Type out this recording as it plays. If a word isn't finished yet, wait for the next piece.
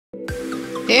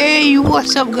Hey,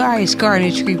 what's up guys?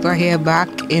 Carnage Creeper here, back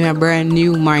in a brand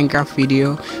new Minecraft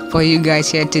video for you guys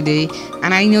here today,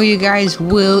 and I know you guys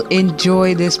will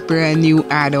enjoy this brand new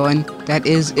add-on that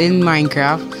is in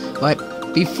Minecraft.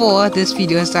 But before this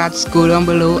video starts, go down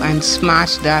below and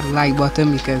smash that like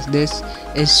button because this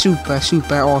is super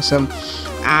awesome.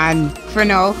 And for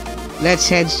now, let's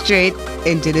head straight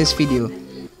into this video.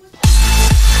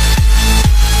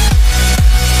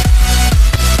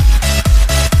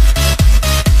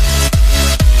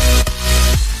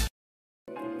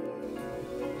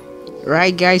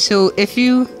 Right guys, so if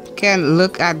you can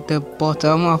look at the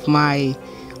bottom of my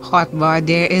hotbar,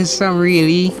 there is some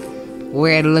really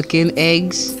weird looking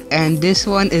eggs, and this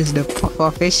one is the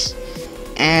pufferfish,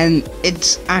 and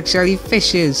it's actually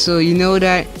fishes. So you know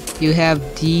that you have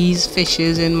these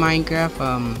fishes in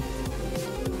Minecraft.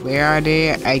 Where are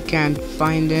they? I can't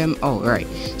find them. Oh, right.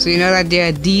 So you know that there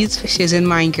are these fishes in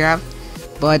Minecraft,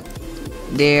 but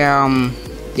they're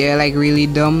like really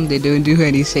dumb. They don't do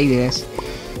anything this.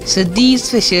 So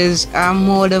these fishes are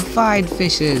modified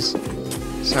fishes.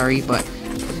 Sorry, but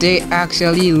they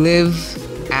actually live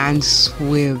and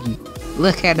swim.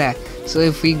 Look at that. So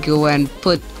if we go and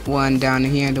put one down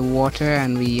here in the water,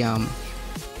 and we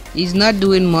he's not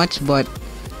doing much, but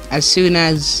as soon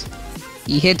as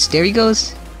he hits, there he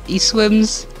goes. He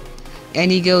swims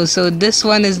and he goes. So this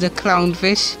one is the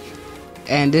clownfish,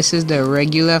 and this is the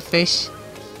regular fish,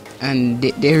 and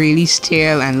they really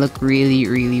stale and look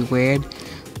really weird.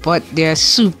 But they're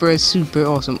super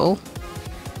awesome. Oh,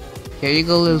 here you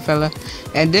go, little fella.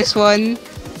 And this one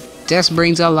just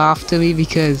brings a laugh to me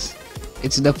because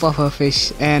it's the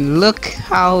pufferfish, and look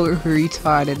how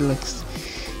retarded it looks.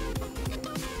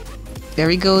 There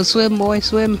we go. Swim, boy,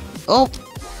 swim. Oh,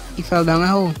 he fell down a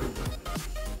hole.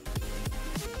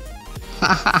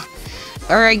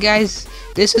 Alright guys,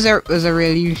 this was a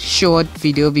really short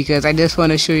video because I just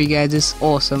want to show you guys this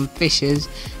awesome fishes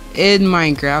in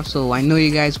Minecraft. So I know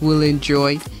you guys will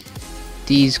enjoy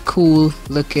these cool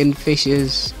looking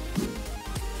fishes.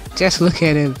 Just look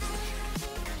at him,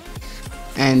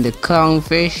 and the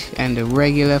clownfish and the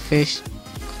regular fish.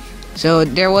 So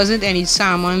there wasn't any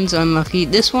salmons, unlucky.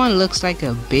 This one looks like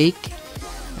a bake,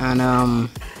 and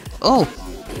oh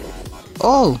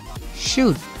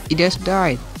shoot, he just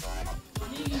died.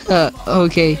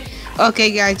 Okay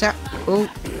guys, oh,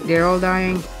 they're all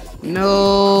dying.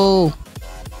 No,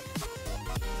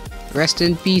 rest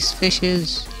in peace,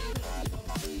 fishes.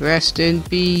 Rest in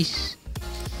peace.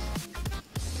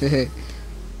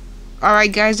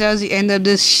 Alright guys, that was the end of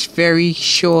this very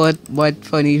short but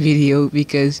funny video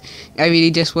because I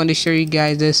really just want to show you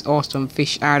guys this awesome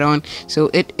fish add-on. So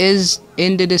it is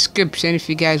in the description if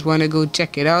you guys want to go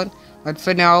check it out. But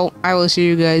for now, I will see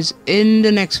you guys in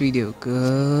the next video.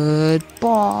 Goodbye.